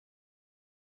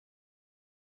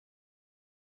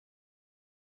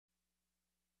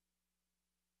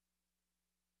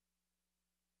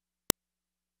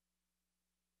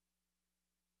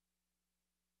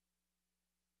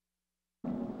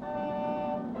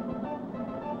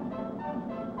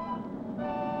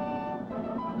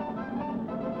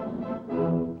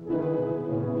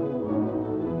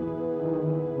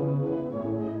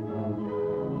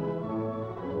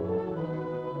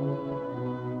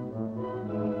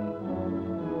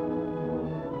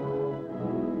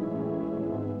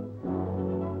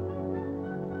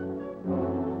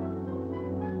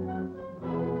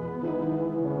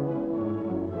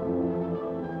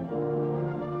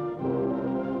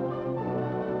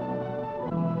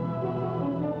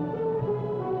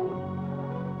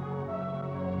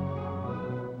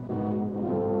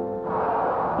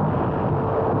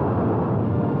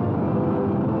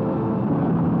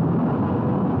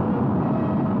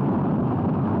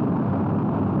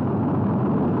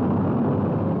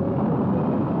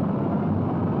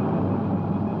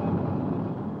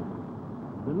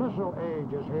missile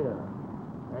age is here.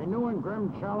 A new and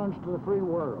grim challenge to the free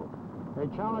world. A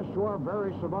challenge to our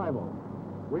very survival.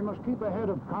 We must keep ahead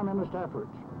of communist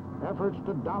efforts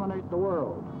to dominate the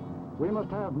world. We must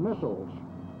have missiles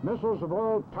of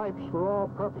all types for all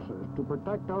purposes, to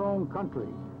protect our own country,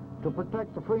 to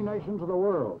protect the free nations of the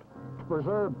world, to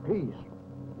preserve peace.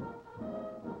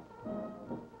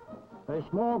 A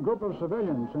small group of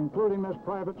civilians, including this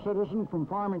private citizen from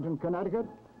Farmington, Connecticut,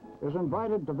 is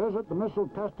invited to visit the Missile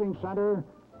Testing Center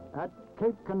at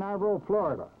Cape Canaveral,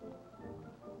 Florida.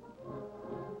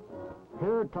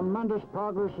 Here, tremendous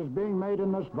progress is being made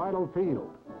in this vital field.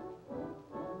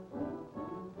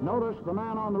 Notice the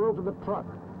man on the roof of the truck.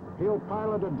 He'll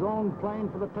pilot a drone plane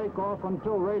for the takeoff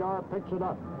until radar picks it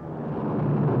up.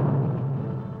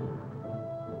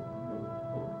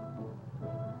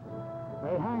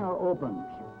 A hangar opens.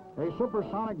 A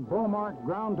supersonic Bomarc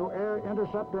ground-to-air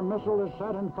interceptor missile is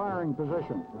set in firing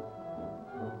position.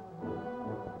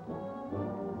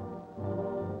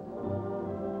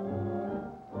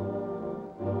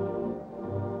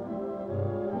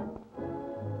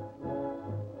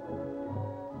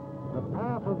 The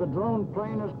path of the drone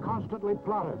plane is constantly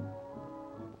plotted.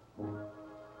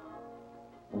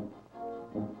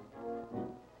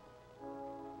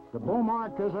 The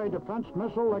Bomarc is a defense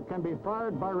missile that can be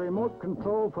fired by remote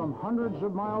control from hundreds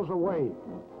of miles away.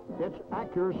 Its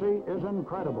accuracy is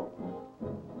incredible.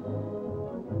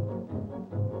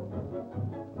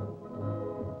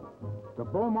 The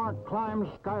Bomarc climbs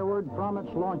skyward from its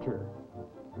launcher.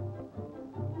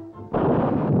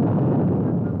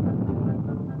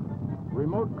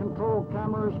 Remote control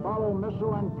cameras follow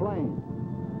missile and plane.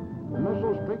 The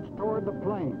missile streaks toward the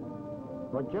plane,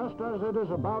 but just as it is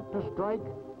about to strike,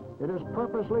 it is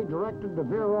purposely directed to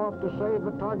veer off to save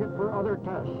the target for other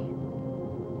tests.